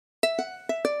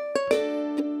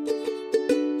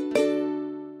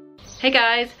Hey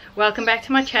guys, welcome back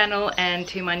to my channel and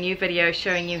to my new video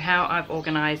showing you how I've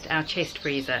organized our chest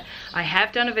freezer. I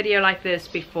have done a video like this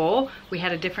before. We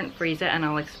had a different freezer and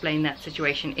I'll explain that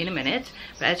situation in a minute.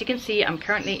 But as you can see, I'm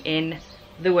currently in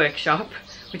the workshop,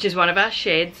 which is one of our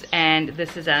sheds, and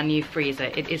this is our new freezer.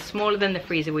 It is smaller than the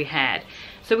freezer we had.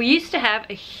 So we used to have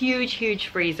a huge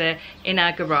freezer in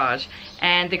our garage,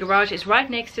 and the garage is right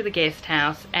next to the guest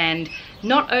house, and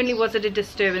not only was it a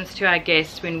disturbance to our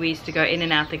guests when we used to go in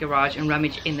and out the garage and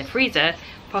rummage in the freezer,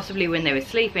 possibly when they were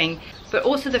sleeping, but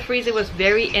also the freezer was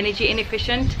very energy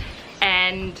inefficient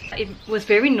and it was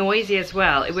very noisy as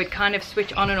well. It would kind of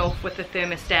switch on and off with the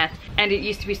thermostat, and it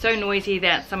used to be so noisy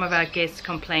that some of our guests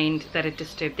complained that it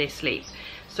disturbed their sleep.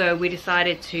 So we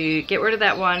decided to get rid of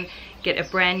that one, get a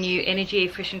brand new energy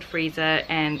efficient freezer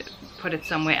and put it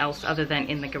somewhere else other than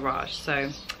in the garage. So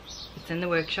it's in the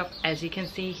workshop, as you can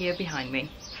see here behind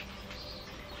me.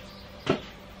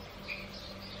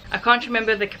 I can't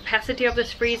remember the capacity of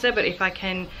this freezer, but if I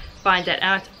can find that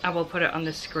out, I will put it on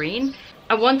the screen.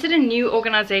 I wanted a new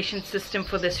organization system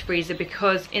for this freezer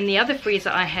because in the other freezer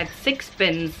I had 6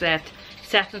 bins that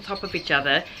sat on top of each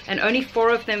other, and only 4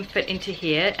 of them fit into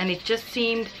here, and it just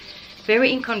seemed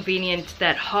very inconvenient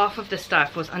that half of the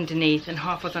stuff was underneath and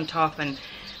half was on top, and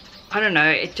I don't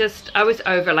know, I was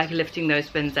over like lifting those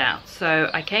bins out. So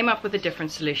I came up with a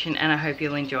different solution and I hope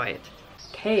you'll enjoy it.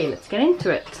 Okay, let's get into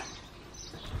it.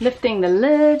 Lifting the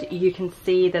lid, you can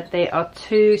see that there are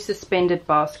 2 suspended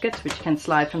baskets which can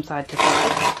slide from side to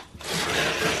side.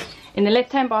 In the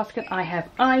left hand basket I have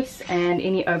ice and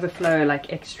any overflow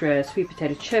like extra sweet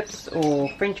potato chips or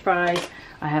french fries.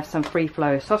 I have some free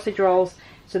flow sausage rolls,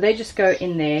 so they just go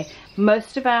in there.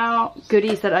 Most of our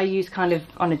goodies that I use kind of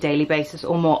on a daily basis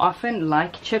or more often,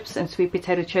 like chips and sweet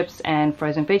potato chips and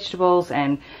frozen vegetables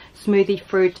and smoothie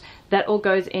fruit, that all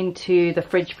goes into the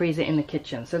fridge freezer in the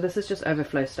kitchen. So this is just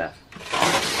overflow stuff.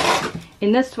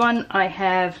 In this one I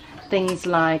have things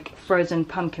like frozen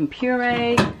pumpkin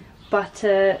puree,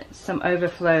 butter, some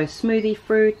overflow smoothie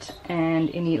fruit, and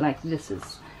any, like this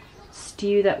is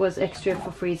stew that was extra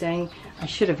for freezing. I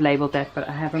should have labeled that, but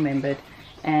I have remembered.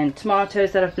 And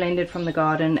tomatoes that I've blended from the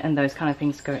garden, and those kind of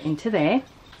things go into there.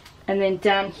 And then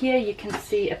down here you can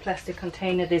see a plastic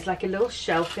container. There's like a little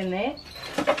shelf in there.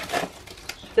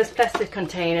 This plastic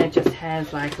container just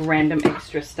has like random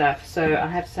extra stuff. So I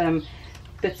have some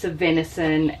bits of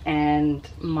venison and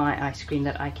my ice cream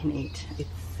that I can eat. It's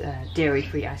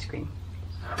dairy-free ice cream.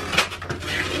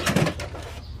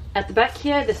 At the back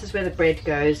here, this is where the bread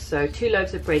goes. So 2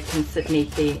 loaves of bread can sit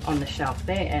neatly on the shelf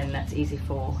there, and that's easy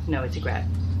for Noah to grab.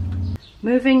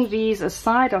 Moving these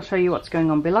aside, I'll show you what's going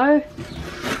on below.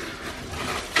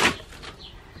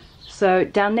 So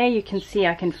down there you can see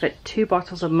I can fit 2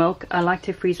 bottles of milk. I like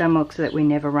to freeze our milk so that we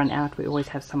never run out. We always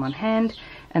have some on hand.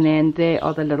 And then there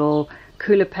are the little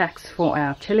cooler packs for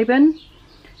our chili bin.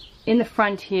 In the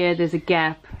front here there's a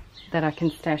gap that I can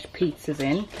stash pizzas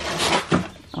in.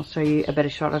 I'll show you a better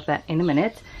shot of that in a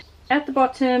minute. At the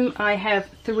bottom I have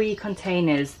 3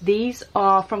 containers. These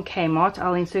are from Kmart.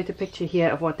 I'll insert a picture here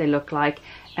of what they look like,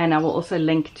 and I will also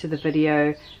link to the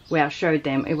video where I showed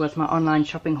them. It was my online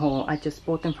shopping haul. I just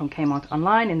bought them from Kmart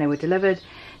online and they were delivered.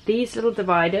 These little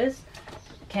dividers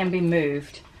can be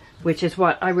moved, which is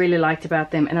what I really liked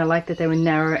about them, and I liked that they were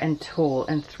narrow and tall,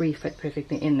 and 3 fit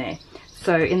perfectly in there.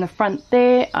 So in the front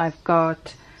there I've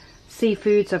got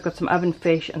seafood, so I've got some oven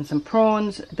fish and some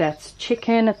prawns. That's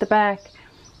chicken at the back.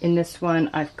 In this one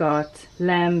I've got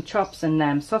lamb chops and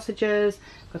lamb sausages,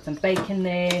 got some bacon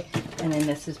there, and then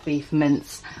this is beef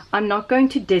mince. I'm not going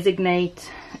to designate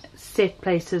set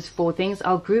places for things.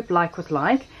 I'll group like with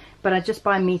like, but I just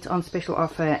buy meat on special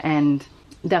offer and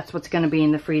that's what's going to be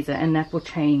in the freezer, and that will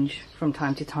change from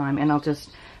time to time, and I'll just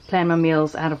plan my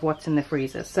meals out of what's in the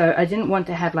freezer. So I didn't want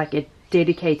to have like a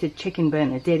dedicated chicken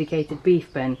bin, a dedicated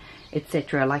beef bin,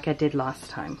 etc. like I did last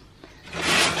time.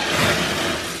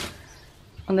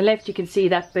 On the left you can see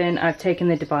that bin, I've taken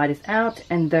the dividers out,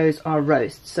 and those are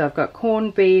roasts. So I've got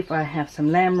corned beef, I have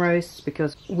some lamb roasts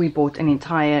because we bought an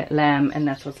entire lamb and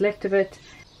that's what's left of it.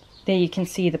 There you can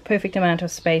see the perfect amount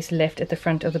of space left at the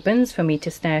front of the bins for me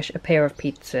to stash a pair of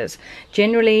pizzas.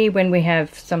 Generally when we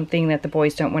have something that the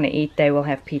boys don't want to eat, they will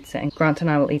have pizza, and Grant and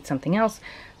I will eat something else.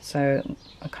 So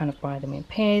I kind of buy them in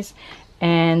pairs.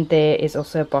 And there is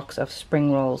also a box of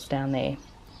spring rolls down there.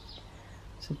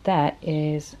 So that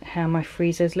is how my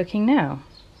freezer is looking now.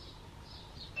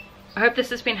 I hope this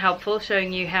has been helpful,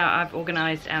 showing you how I've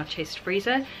organized our chest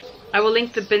freezer. I will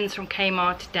link the bins from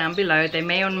Kmart down below. They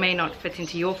may or may not fit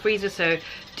into your freezer, so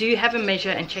do have a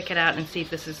measure and check it out and see if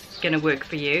this is going to work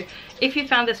for you. If you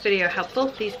found this video helpful,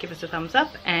 please give us a thumbs up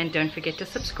and don't forget to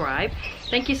subscribe.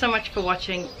 Thank you so much for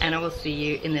watching, and I will see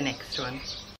you in the next one.